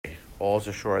all's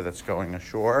ashore that's going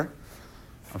ashore.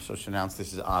 I'm supposed to announce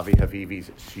this is Avi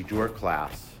Havivi's Sidur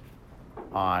class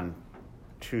on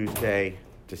Tuesday,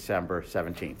 December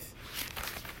 17th.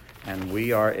 And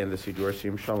we are in the Sidur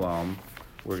Sim Shalom.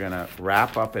 We're going to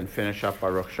wrap up and finish up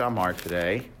Baruch Shamar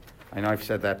today. I know I've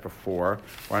said that before.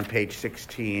 We're on page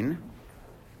 16.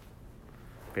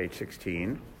 Page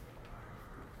 16.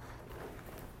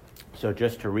 So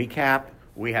just to recap,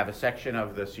 we have a section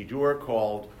of the Sidur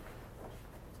called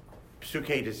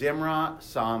Psukei de Zimra,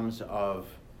 Psalms of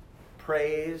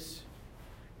Praise,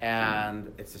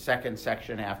 and it's the second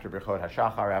section after Birchot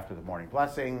HaShachar, after the morning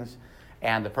blessings.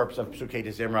 And the purpose of Psukei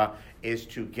de Zimra is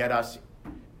to get us,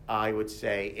 I would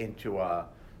say, into a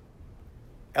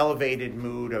elevated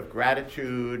mood of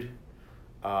gratitude,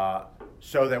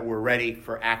 so that we're ready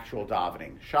for actual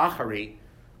davening. Shacharit,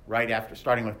 right after,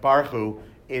 starting with Baruch Hu,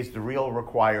 is the real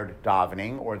required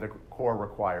davening, or the core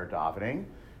required davening,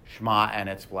 Shema and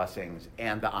its blessings,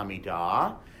 and the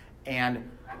Amidah. And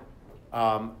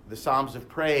the Psalms of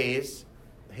Praise,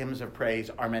 hymns of praise,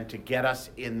 are meant to get us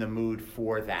in the mood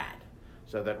for that,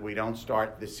 so that we don't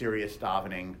start the serious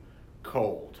davening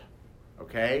cold.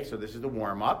 Okay, so this is the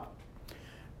warm-up.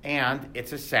 And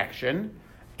it's a section,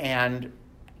 and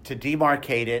to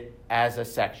demarcate it as a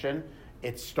section,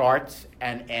 it starts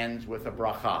and ends with a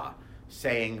bracha,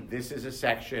 saying this is a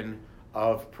section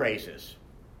of praises.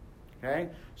 Okay?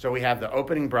 So we have the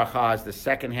opening bracha is the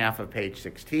second half of page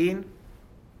 16.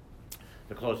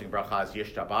 The closing bracha is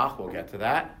Yishtabach. We'll get to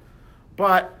that.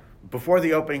 But before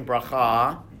the opening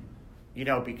bracha,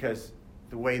 because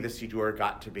the way the Sidur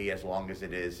got to be as long as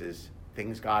it is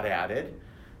things got added.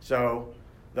 So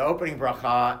the opening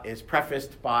bracha is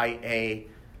prefaced by a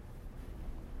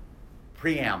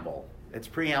preamble. It's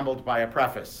preambled by a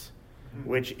preface,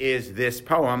 which is this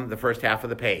poem, the first half of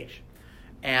the page.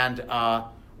 And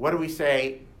what do we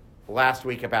say last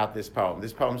week about this poem?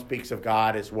 This poem speaks of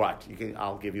God as what?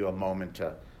 I'll give you a moment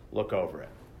to look over it.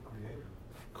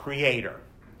 Creator.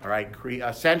 All right?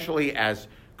 Essentially as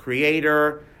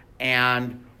creator,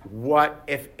 and what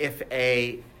if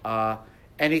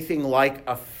anything like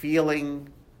a feeling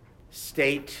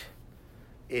state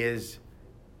is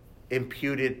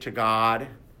imputed to God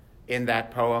in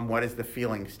that poem, what is the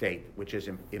feeling state which is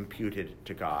imputed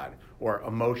to God? Or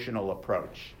emotional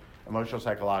approach, emotional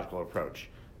psychological approach.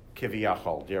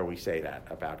 Kiviyachol, dare we say that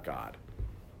about God?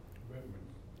 Reverence.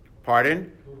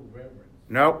 Pardon? Total reverence.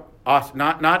 No, us,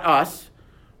 not us,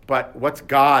 but what's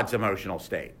God's emotional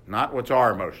state? Not what's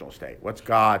our emotional state. What's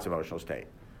God's emotional state?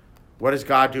 What does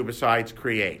God do besides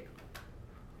create?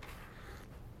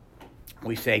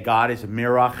 We say God is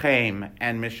mirachem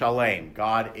and mishalem.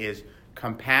 God is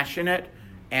compassionate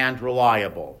and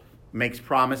reliable, makes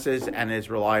promises and is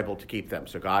reliable to keep them.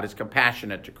 So God is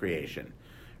compassionate to creation,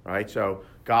 right? So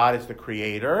God is the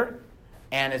creator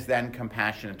and is then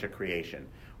compassionate to creation.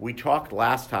 We talked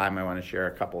last time, I want to share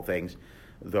a couple things.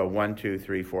 The 1, 2,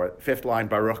 3, 4, fifth line,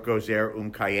 Baruch Gozer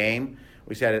Kayem.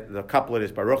 We said the couplet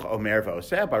is Baruch Omer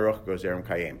V'oseh, Baruch Gozer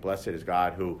Kayem. Blessed is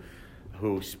God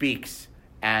who speaks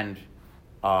and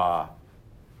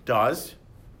does.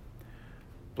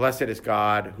 Blessed is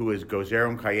God who is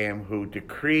Gozer Kayem, who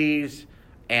decrees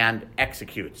and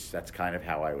executes. That's kind of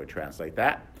how I would translate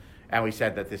that. And we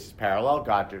said that this is parallel.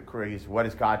 God decrees. What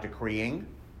is God decreeing?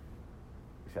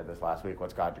 We said this last week.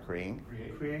 What's God decreeing?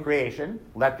 Creation.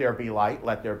 Let there be light.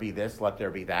 Let there be this. Let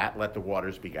there be that. Let the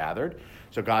waters be gathered.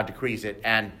 So God decrees it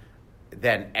and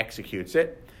then executes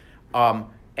it. And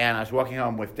I was walking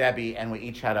home with Debbie, and we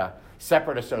each had a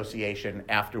separate association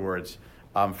afterwards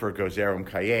for Gozer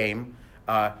Kayem.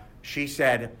 She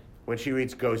said when she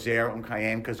reads Gozer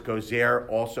Kayem, because Gozer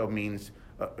also means,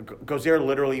 Gozer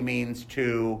literally means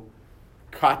to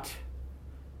cut,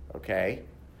 okay?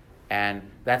 And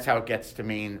that's how it gets to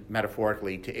mean,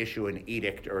 metaphorically, to issue an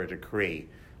edict or a decree.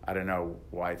 I don't know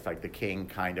why it's like the king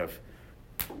kind of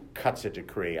cuts a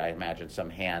decree. I imagine some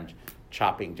hand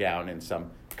chopping down in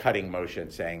some cutting motion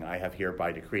saying, I have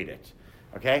hereby decreed it.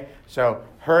 Okay? So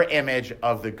her image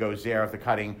of the gozer, of the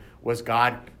cutting, was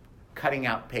God cutting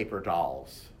out paper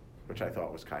dolls, which I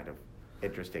thought was kind of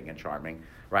interesting and charming.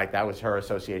 Right? That was her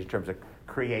association in terms of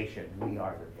creation. We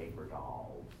are the paper dolls.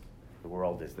 The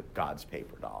world is God's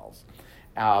paper dolls.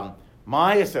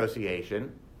 My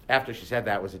association, after she said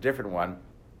that, was a different one,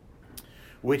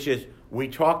 which is, we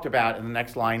talked about in the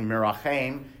next line,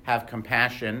 mirachem, have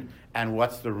compassion, and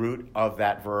what's the root of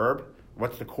that verb?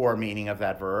 What's the core meaning of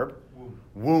that verb?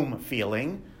 Womb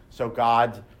feeling. So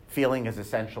God's feeling is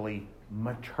essentially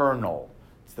maternal.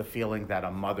 It's the feeling that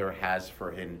a mother has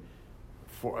for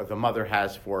the mother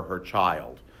has for her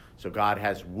child. So God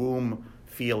has womb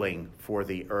feeling for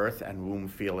the earth and womb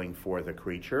feeling for the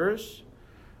creatures.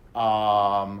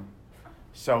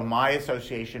 So my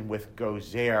association with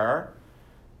Gozer,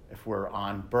 if we're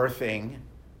on birthing,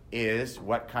 is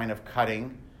what kind of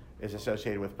cutting is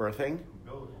associated with birthing?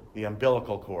 The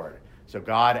umbilical cord. So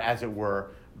God, as it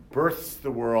were, births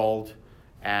the world,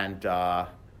 and,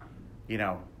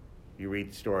 you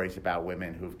read stories about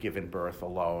women who've given birth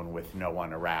alone with no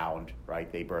one around,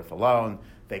 right? They birth alone,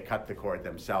 they cut the cord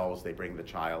themselves, they bring the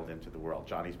child into the world.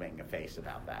 Johnny's making a face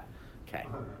about that. Okay.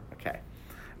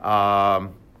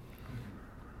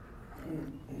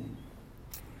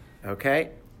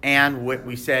 Okay. And what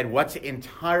we said, what's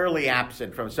entirely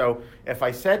absent from, so if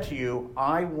I said to you,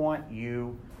 I want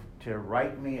you to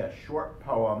write me a short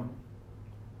poem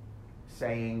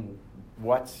saying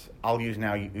I'll use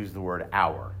the word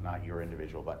our, not your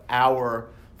individual, but our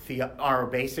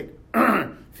basic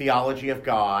theology of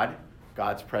God,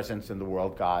 God's presence in the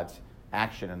world, God's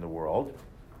action in the world.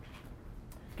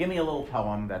 Give me a little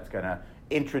poem that's going to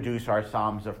introduce our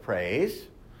Psalms of praise.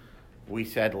 We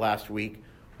said last week,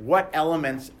 what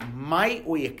elements might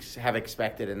we have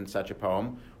expected in such a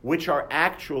poem, which are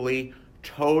actually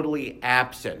totally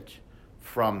absent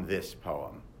from this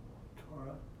poem?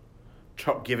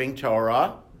 Giving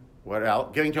Torah. What else?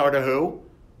 Giving Torah to who?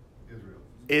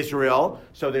 Israel.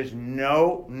 So there's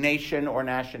no nation or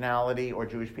nationality or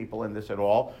Jewish people in this at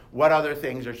all. What other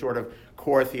things are sort of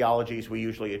core theologies we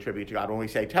usually attribute to God when we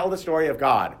say, tell the story of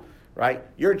God, right?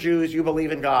 You're Jews, you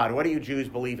believe in God. What do you Jews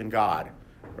believe in God?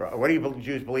 What do you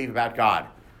Jews believe about God?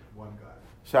 One God.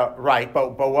 So, right,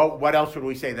 but what else would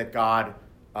we say that God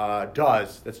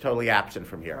does that's totally absent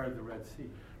from here? Parted the Red Sea.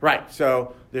 Right,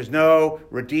 so there's no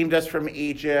redeemed us from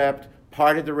Egypt,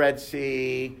 parted the Red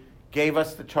Sea, gave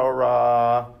us the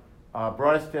Torah,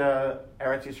 brought us to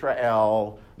Eretz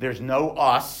Yisrael. There's no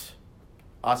us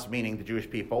meaning the Jewish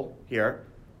people here,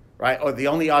 right? Or the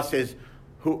only us is,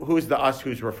 who's the us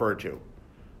who's referred to?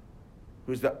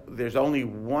 There's only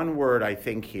one word, I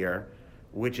think, here,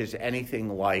 which is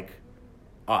anything like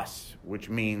us,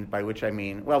 by which I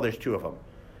mean, well, there's two of them.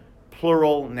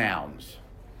 Plural nouns.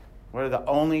 What are the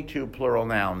only two plural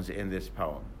nouns in this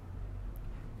poem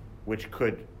which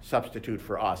could substitute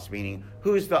for us, meaning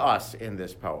who's the us in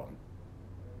this poem?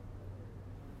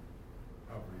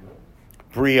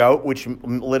 Brio, which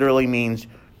literally means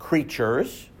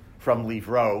creatures, from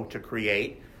livro, to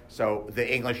create. So the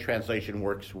English translation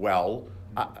works well,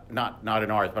 not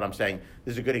in ours, but I'm saying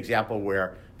this is a good example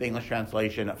where the English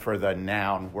translation for the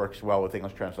noun works well with the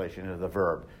English translation of the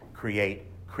verb, create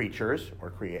creatures,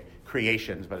 or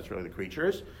creations, but it's really the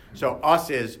creatures. So us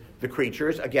is the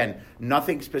creatures. Again,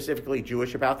 nothing specifically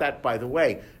Jewish about that. By the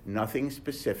way, nothing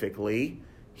specifically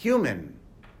human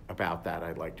about that,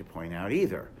 I'd like to point out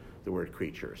either, the word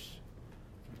creatures.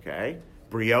 Okay?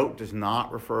 Briot does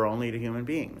not refer only to human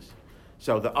beings.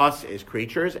 So the us is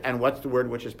creatures, and what's the word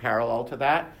which is parallel to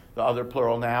that? The other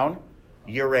plural noun?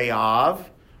 Yireav,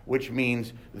 which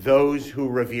means those who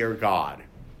revere God.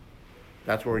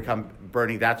 That's where we come,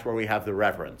 Bernie, that's where we have the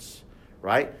reverence,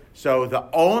 right? So the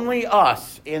only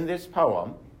us in this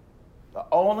poem,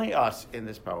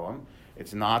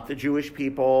 it's not the Jewish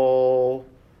people,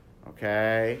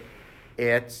 okay?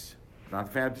 It's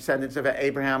not the descendants of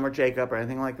Abraham or Jacob or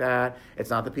anything like that.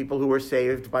 It's not the people who were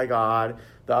saved by God.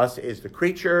 The us is the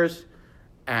creatures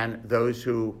and those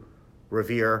who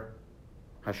revere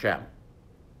Hashem.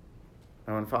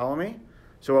 Everyone follow me?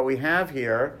 So what we have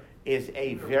here is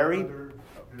a very...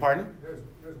 Pardon?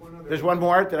 There's one other. There's one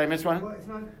more? Did I miss one? Well, it's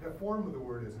not, the form of the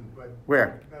word isn't, but...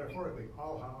 Where? Metaphorically,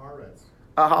 al haaretz.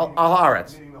 Al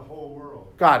haaretz. Meaning the whole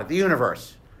world. Got it, the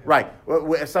universe. Yeah.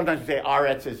 Right. Sometimes we say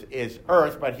aretz is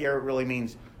earth, but here it really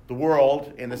means the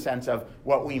world in the sense of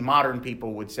what we modern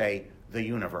people would say the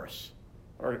universe.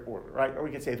 Or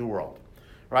we could say the world.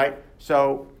 Right?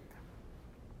 So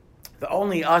the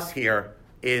only us here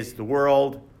is the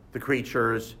world, the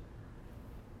creatures,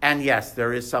 and yes,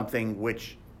 there is something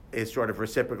which is sort of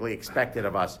reciprocally expected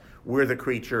of us. We're the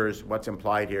creatures. What's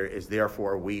implied here is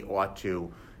therefore we ought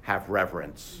to have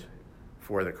reverence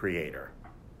for the Creator.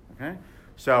 Okay?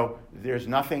 So there's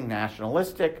nothing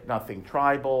nationalistic, nothing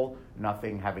tribal,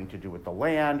 nothing having to do with the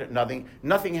land,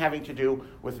 nothing having to do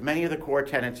with many of the core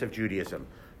tenets of Judaism.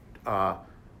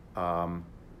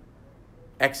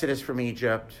 Exodus from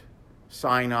Egypt,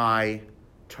 Sinai,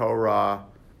 Torah,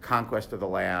 conquest of the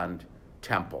land,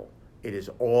 temple. It is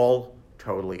all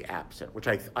totally absent, which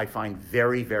I find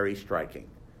very, very striking.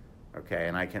 Okay,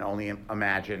 and I can only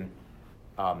imagine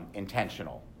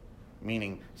intentional,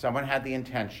 meaning someone had the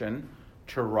intention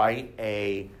to write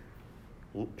a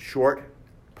short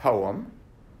poem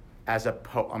as I'm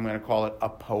going to call it a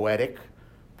poetic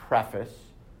preface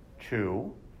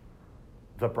to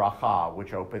the bracha,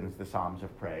 which opens the Psalms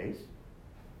of Praise.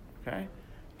 Okay?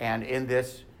 And in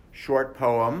this short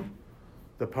poem,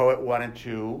 the poet wanted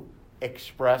to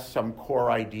express some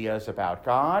core ideas about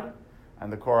God. And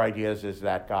the core ideas is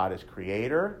that God is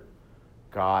creator,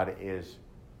 God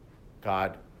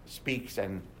speaks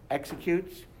and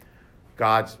executes,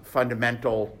 God's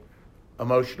fundamental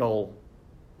emotional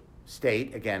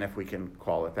state, again, if we can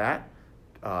call it that.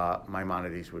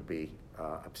 Maimonides would be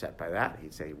upset by that.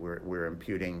 He'd say we're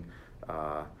imputing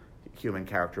human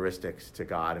characteristics to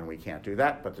God, and we can't do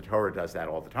that. But the Torah does that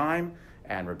all the time,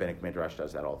 and Rabbinic Midrash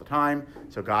does that all the time.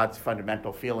 So God's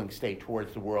fundamental feeling state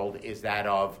towards the world is that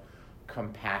of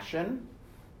compassion.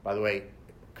 By the way,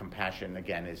 compassion,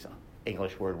 again, is an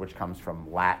English word which comes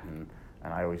from Latin,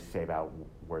 and I always say about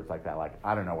words like that, like,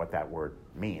 I don't know what that word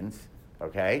means,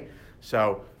 okay?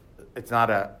 So it's not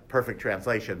a perfect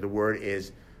translation. The word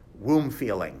is womb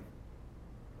feeling,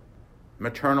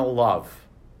 maternal love,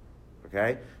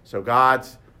 okay? So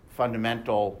God's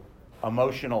fundamental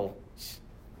emotional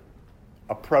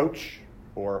approach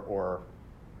or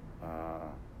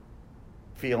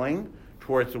feeling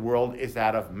towards the world is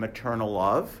that of maternal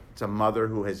love. It's a mother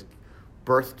who has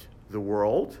birthed the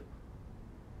world.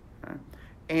 Okay?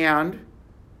 And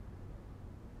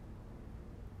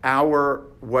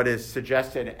what is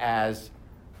suggested as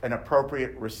an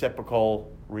appropriate reciprocal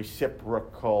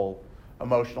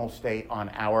emotional state on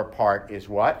our part is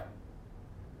what?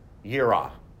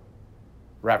 Yirah,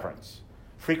 reverence.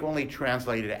 Frequently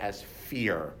translated as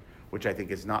fear, which I think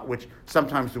is not, which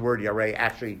sometimes the word yareh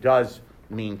actually does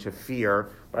mean to fear,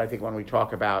 but I think when we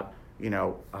talk about,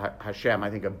 Hashem,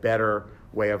 I think a better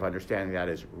way of understanding that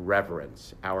is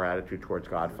reverence. Our attitude towards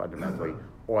God fundamentally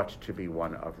ought to be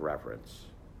one of reverence.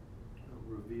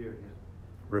 Revere him.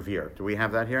 Revere. Do we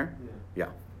have that here? Yeah.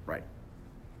 Yeah, right.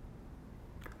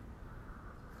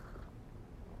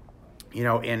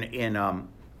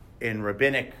 In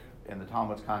rabbinic, in the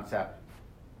Talmud's concept,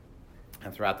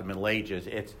 and throughout the Middle Ages,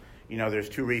 it's, there's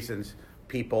two reasons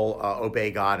people obey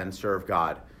God and serve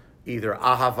God. Either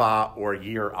ahava or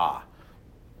yirah.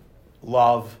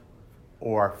 Love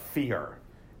or fear.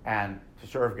 And to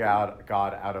serve God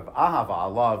out of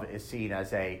ahava, love is seen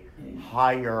as a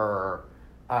higher,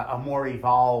 a more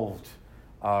evolved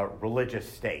religious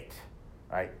state,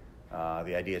 right?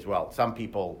 The idea is, well, some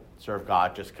people serve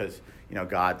God just because,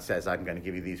 God says, I'm going to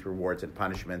give you these rewards and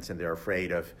punishments, and they're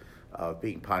afraid of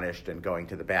being punished and going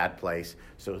to the bad place.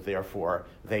 So therefore,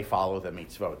 they follow the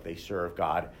mitzvot. They serve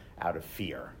God out of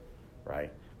fear,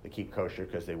 right? They keep kosher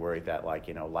because they worry that,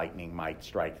 lightning might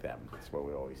strike them. That's what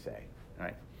we always say,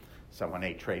 right? Someone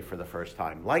ate tray for the first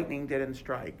time. Lightning didn't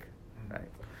strike, right?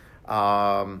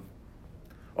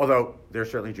 Although there are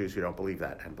certainly Jews who don't believe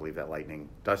that and believe that lightning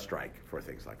does strike for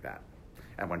things like that.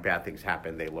 And when bad things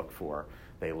happen, they look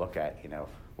at,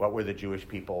 what were the Jewish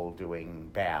people doing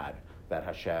bad that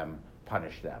Hashem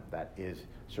punished them? That is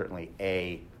certainly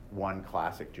one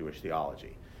classic Jewish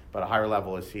theology. But a higher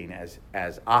level is seen as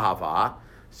ahava.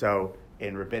 So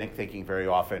in rabbinic thinking, very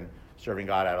often, serving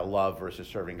God out of love versus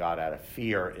serving God out of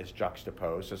fear is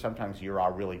juxtaposed. So sometimes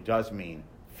yirah really does mean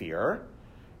fear,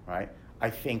 right? I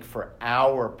think for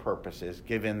our purposes,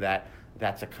 given that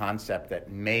that's a concept that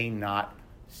may not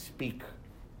speak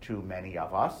to many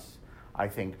of us, I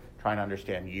think trying to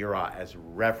understand yirah as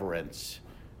reverence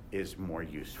is more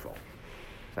useful.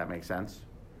 Does that make sense?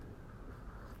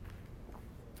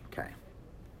 Okay.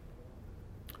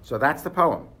 So that's the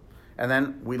poem. And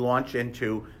then we launch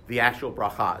into the actual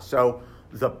bracha. So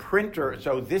the printer,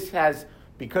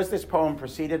 because this poem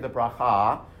preceded the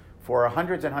bracha for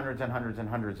hundreds and hundreds and hundreds and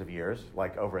hundreds of years,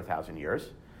 like over 1,000 years,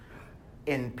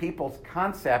 in people's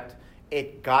concept,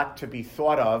 it got to be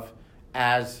thought of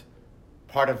as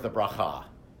part of the bracha,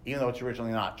 even though it's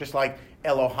originally not. Just like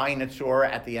Elohai Netzor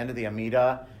at the end of the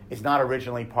Amidah is not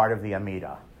originally part of the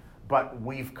Amidah. But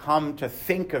we've come to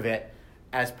think of it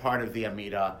as part of the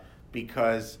Amidah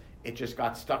because it just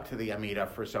got stuck to the Amidah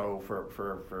for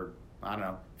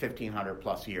 1,500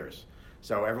 plus years.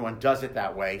 So everyone does it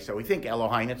that way. So we think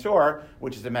Elohai Netzor,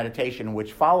 which is a meditation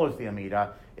which follows the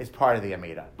Amidah, is part of the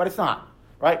Amidah. But it's not,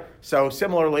 right? So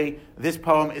similarly, this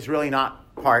poem is really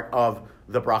not part of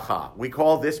the bracha. We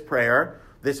call this prayer,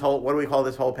 what do we call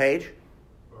this whole page?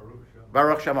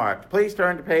 Baruch Shamar. Please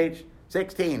turn to page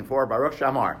 16 for Baruch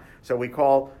Shamar. So we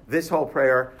call this whole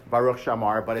prayer Baruch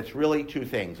Shamar, but it's really two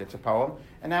things. It's a poem,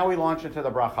 and now we launch into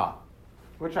the bracha,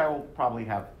 which I will probably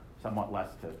have somewhat less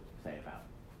to say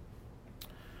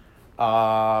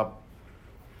about.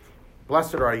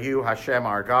 Blessed are you, Hashem,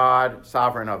 our God,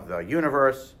 sovereign of the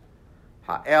universe,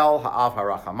 Ha'el, Ha'av,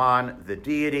 Ha'rachaman, the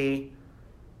deity,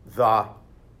 the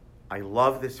I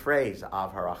love this phrase,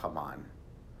 Av HaRachaman,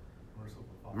 Merciful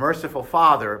Father. merciful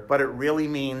Father, but it really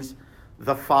means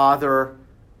the Father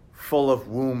full of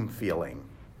womb feeling.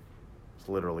 It's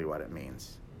literally what it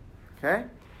means. Okay?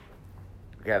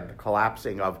 Again, the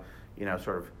collapsing of,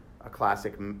 sort of a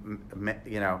classic,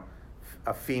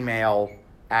 a female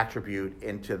attribute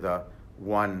into the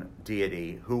one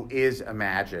deity who is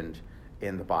imagined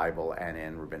in the Bible and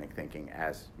in rabbinic thinking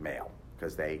as male,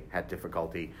 because they had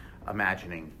difficulty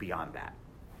imagining beyond that.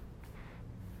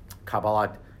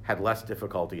 Kabbalah had less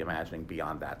difficulty imagining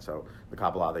beyond that. So the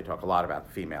Kabbalah, they talk a lot about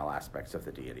the female aspects of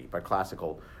the deity, but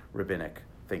classical rabbinic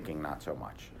thinking, not so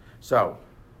much. So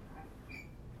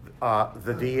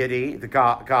the deity, the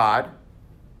God,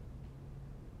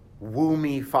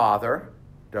 womby Father,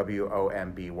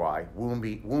 W-O-M-B-Y,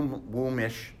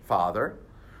 wombish Father,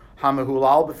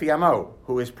 Hamehulal b'fi amo,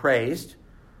 who is praised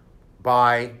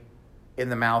in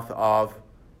the mouth of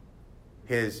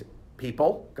his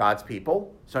people, God's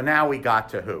people. So now we got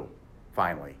to who,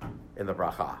 finally, in the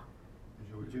bracha?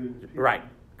 The Jewish people. Right,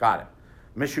 got it.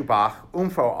 Mishubach,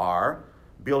 umfoar,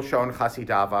 bilshon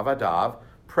chasidav avadav,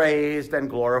 praised and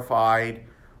glorified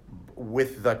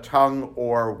with the tongue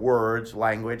or words,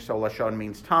 language. So lashon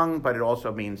means tongue, but it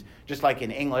also means, just like in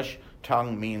English,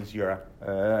 tongue means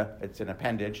it's an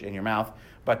appendage in your mouth,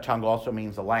 but tongue also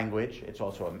means a language. It's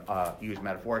also used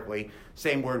metaphorically.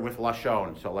 Same word with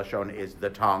lashon. So lashon is the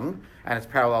tongue, and it's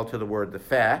parallel to the word the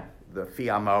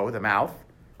fiamo, the mouth,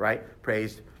 right?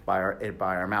 Praised by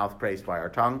our mouth, praised by our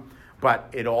tongue. But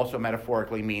it also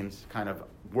metaphorically means kind of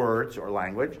words or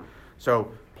language.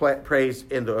 So praise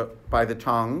by the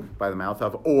tongue, by the mouth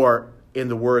of, or in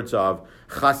the words of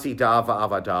chasidav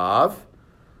avadav,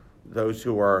 those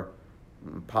who are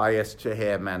pious to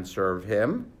him and serve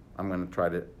him. I'm going to try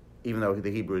to, even though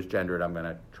the Hebrew is gendered, I'm going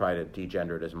to try to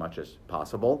degender it as much as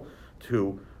possible,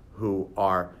 to who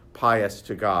are pious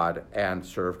to God and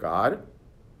serve God.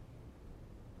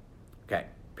 Okay,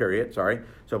 period, sorry.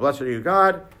 So blessed are you,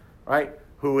 God, right,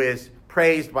 who is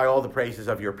praised by all the praises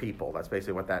of your people. That's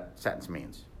basically what that sentence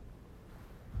means.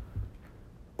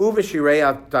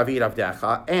 Uveshirei David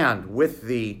Avdecha, and with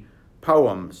the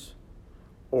poems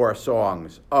or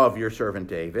songs of your servant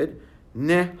David,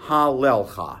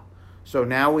 nehalelcha. So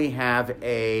now we have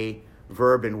a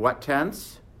verb in what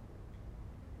tense?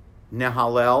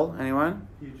 Nehalel, anyone?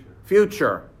 Future.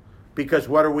 Future. Because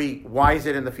why is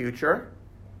it in the future?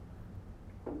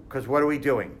 Because what are we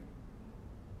doing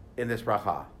in this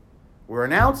bracha? We're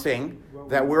announcing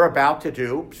that we're about to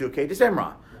do Psukei de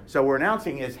Zimra. So we're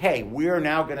announcing is, hey, we're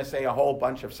now going to say a whole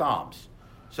bunch of psalms.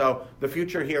 So the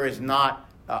future here is not,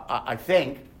 I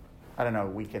don't know,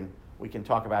 we can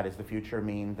talk about, does the future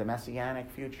mean the messianic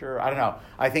future? I don't know.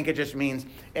 I think it just means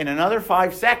in another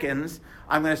 5 seconds,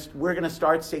 we're going to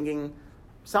start singing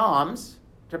psalms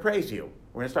to praise you.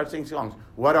 We're going to start singing songs.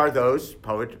 What are those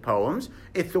poems?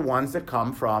 It's the ones that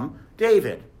come from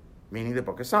David, meaning the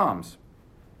book of Psalms.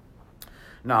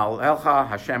 Na'alelcha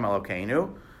Hashem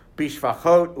Elokeinu,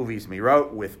 bishvachot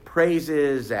uvizmirot, with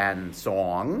praises and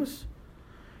songs.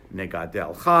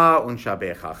 Negadelcha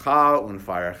unshabechacha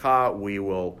unfarecha, we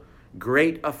will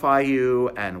greatify you,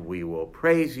 and we will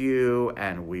praise you,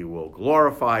 and we will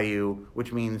glorify you,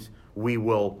 which means we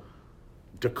will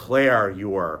declare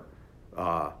your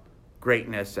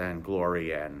greatness and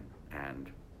glory and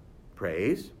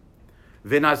praise.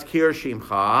 V'nazkir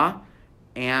shimcha,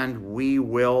 and we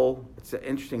will, it's an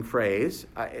interesting phrase,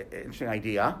 interesting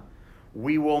idea,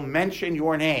 we will mention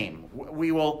your name.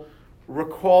 We will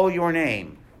recall your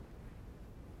name,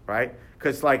 right?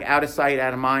 Because like out of sight,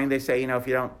 out of mind, they say,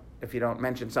 if you don't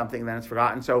mention something, then it's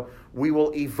forgotten. So we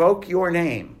will evoke your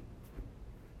name.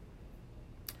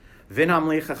 Vinam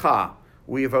lichacha,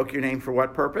 we evoke your name for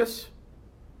what purpose?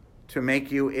 To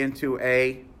make you into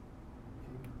a,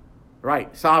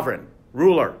 right, sovereign,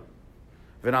 ruler.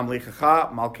 Vinam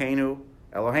lichacha malkeinu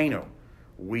Eloheinu.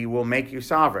 We will make you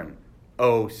sovereign,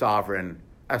 our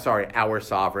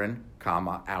sovereign,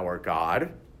 comma, our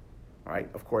God. All right,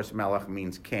 of course, melech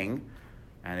means king,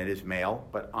 and it is male,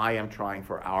 but I am trying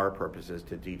for our purposes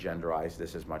to degenderize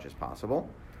this as much as possible.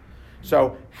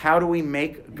 So how do we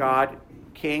make God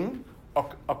king?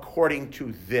 According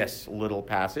to this little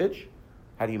passage,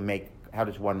 how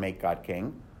does one make God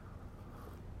king?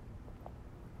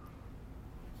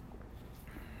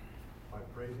 By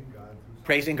praising God.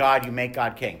 Praising God, you make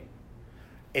God king.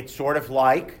 It's sort of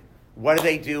like, what do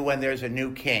they do when there's a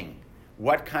new king?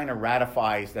 What kind of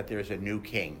ratifies that there's a new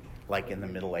king? Like in the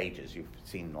Middle Ages, you've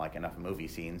seen like enough movie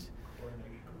scenes.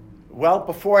 Well,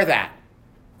 before that,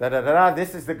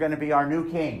 this is going to be our new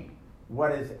king.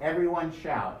 What does everyone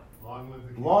shout? Long live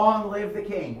the king. Long live the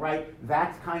king, right?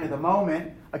 That's kind of the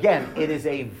moment. Again, it is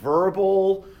a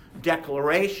verbal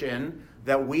declaration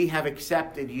that we have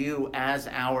accepted you as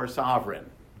our sovereign,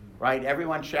 right?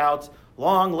 Everyone shouts,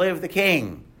 long live the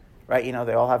king, right? You know,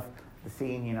 they all have the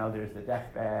scene, you know, there's the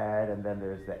deathbed, and then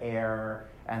there's the heir,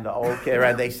 and the old kid,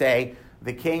 right? They say,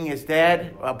 the king is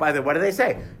dead. By the way, what do they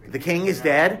say? The king is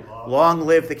dead, long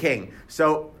live the king.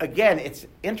 So again, it's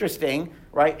interesting,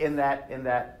 right? In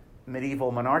that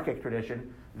medieval monarchic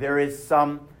tradition, there is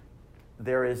an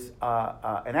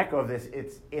echo of this.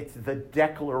 It's the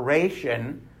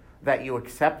declaration that you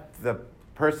accept the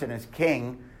person as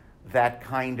king that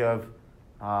kind of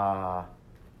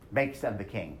makes them the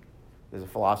king. There's a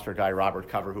philosopher guy, Robert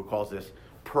Cover, who calls this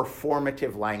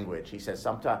performative language. He says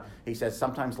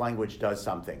sometimes language does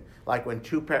something. Like when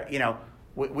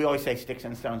we always say sticks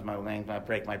and stones may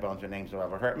break my bones, or names will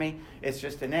ever hurt me. It's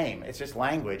just a name. It's just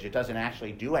language. It doesn't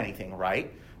actually do anything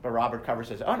right. But Robert Cover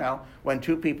says, oh no, when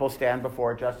two people stand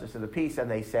before a justice of the peace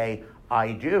and they say,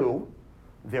 I do,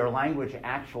 their language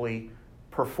actually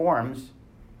performs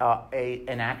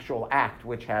an actual act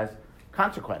which has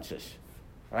consequences.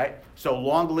 Right? So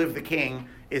long live the king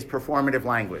is performative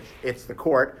language. It's the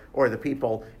court or the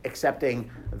people accepting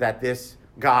that this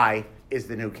guy is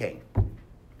the new king.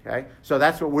 Okay? So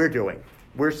that's what we're doing.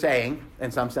 We're saying,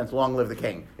 in some sense, long live the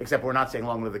king. Except we're not saying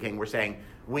long live the king. We're saying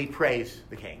we praise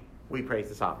the king. We praise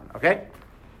the sovereign. Okay?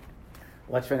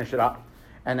 Let's finish it up.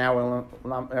 And now,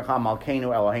 Malkeinu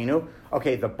Eloheinu.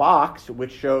 Okay, the box,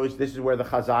 which shows this is where the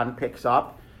Chazan picks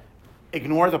up.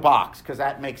 Ignore the box, because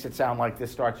that makes it sound like this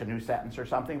starts a new sentence or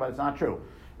something, but it's not true.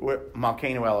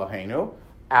 Malkeinu Eloheinu,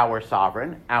 our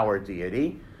sovereign, our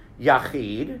deity.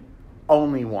 Yachid,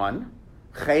 only one.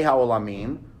 Chei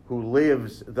HaOlamim, who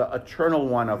lives, the eternal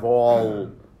one of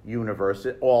all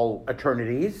universes, all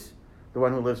eternities. The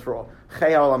one who lives for all.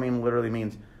 Chei HaOlamim literally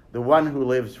means the one who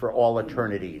lives for all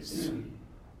eternities.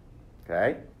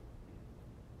 Okay?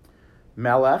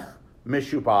 Melech,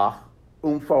 Mishubach,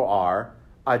 Umfoar,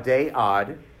 Adei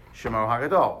Ad, Shemo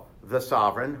Hagadol, the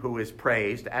sovereign who is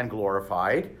praised and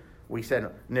glorified. We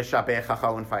said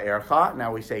Nishabechacha Unfa'ercha.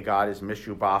 Now we say God is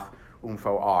Mishubach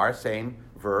Umfoar, same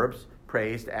verbs,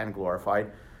 praised and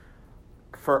glorified.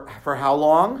 For how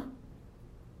long?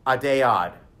 Adei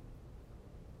Ad.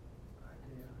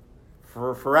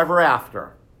 For forever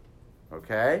after.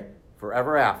 Okay?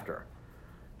 Forever after.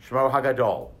 Shemo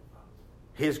Hagadol,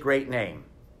 his great name,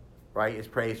 right, is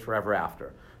praised forever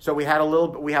after. So we have a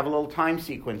little time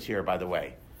sequence here, by the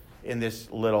way, in this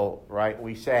little, right?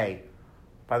 We say,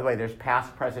 by the way, there's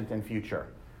past, present, and future.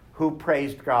 Who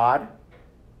praised God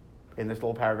in this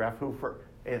little paragraph?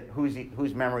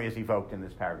 Whose memory is evoked in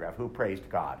this paragraph? Who praised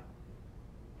God?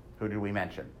 Who did we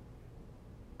mention?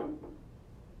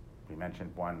 We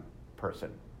mentioned one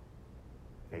person,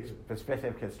 a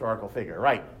specific historical figure,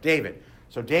 right? David.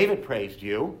 So David praised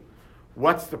you.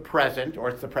 What's the present, or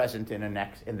it's the present in the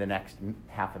next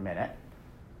half a minute?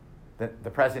 The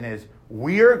present is,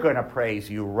 we're going to praise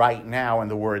you right now in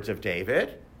the words of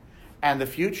David. And the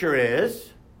future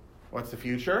is, what's the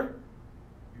future?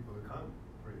 People to come,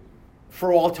 praise you.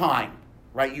 For all time,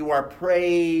 right? You are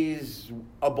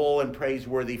praiseable and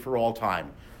praiseworthy for all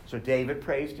time. So David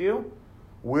praised you.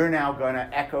 We're now going to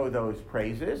echo those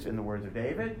praises in the words of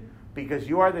David, because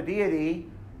you are the deity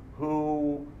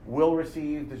who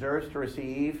deserves to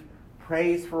receive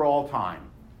praise for all time.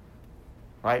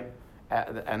 Right?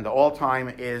 And the all time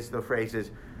is the phrases,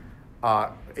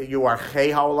 you are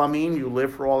Chei HaOlamim, you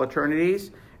live for all eternities,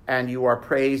 and you are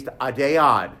praised Adei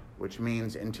Ad, which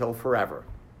means until forever.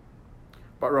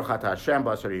 Baruch Atah Hashem,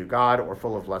 blessed are you God, or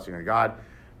full of blessing are God.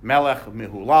 Melech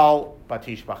Mihulal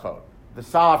Batish Bachot, the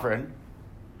sovereign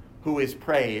who is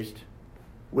praised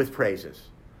with praises.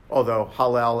 Although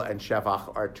Hallel and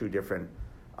Shevach are two different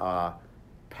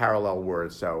parallel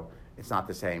words, so it's not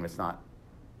the same. It's not,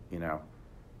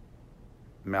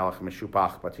 Melech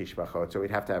Meshupach Batish Bachot. So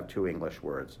we'd have to have two English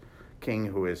words. King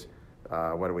who is,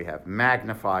 what do we have?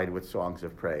 Magnified with songs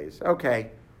of praise.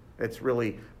 Okay, it's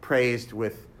really praised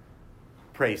with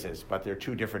praises, but they're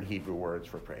two different Hebrew words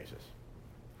for praises.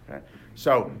 Okay?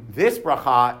 So this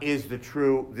bracha is the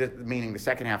true, meaning the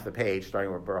second half of the page,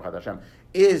 starting with Baruch Atah Hashem,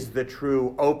 is the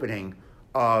true opening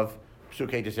of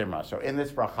Psukei D'Zimra. So in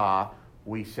this bracha,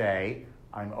 we say,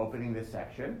 I'm opening this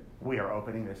section, we are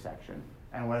opening this section,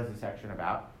 and what is the section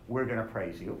about? We're going to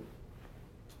praise you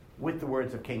with the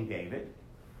words of King David.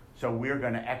 So we're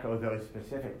going to echo those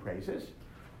specific praises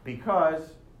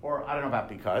because, or I don't know about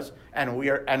because, and we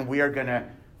are going to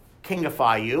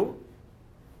kingify you.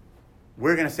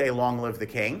 We're going to say, long live the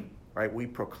king, right? We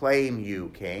proclaim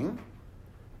you king,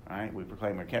 right? We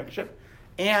proclaim your kingship.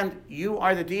 And you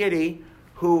are the deity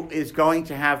who is going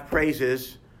to have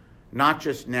praises, not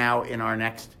just now in our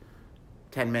next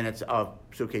 10 minutes of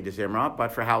Psuke de Zimra,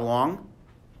 but for how long?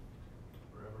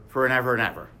 For and ever and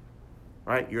ever.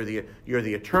 Right? You're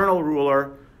the eternal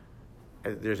ruler.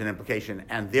 There's an implication.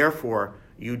 And therefore,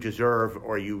 you deserve,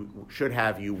 or you should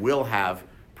have, you will have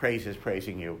praises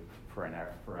praising you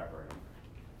forever.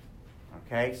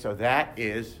 Okay? So that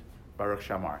is Baruch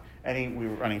Shamar. We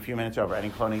were running a few minutes over. Any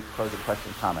closing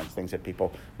questions, comments, things that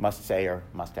people must say or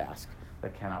must ask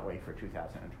that cannot wait for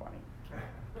 2020?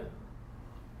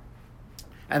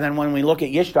 And then when we look at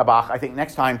Yishtabach, I think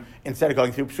next time, instead of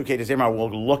going through Psukei de Zimra,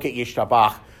 we'll look at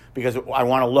Yishtabach, because I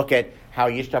want to look at how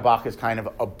Yishtabach is kind of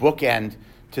a bookend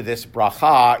to this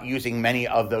bracha, using many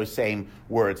of those same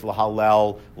words,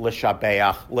 L'halel,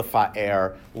 L'shabeach,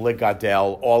 L'fa'er,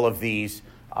 L'gadel, all of these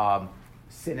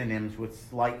synonyms with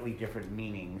slightly different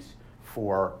meanings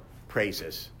for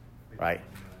praises, right?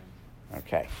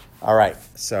 Okay. All right.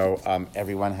 So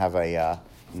everyone have a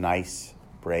nice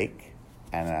break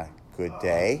and a good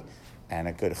day and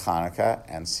a good Hanukkah,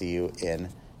 and see you in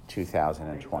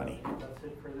 2020. That's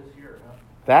it for this year, huh?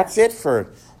 That's it for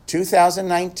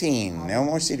 2019. No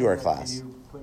more Siddur class.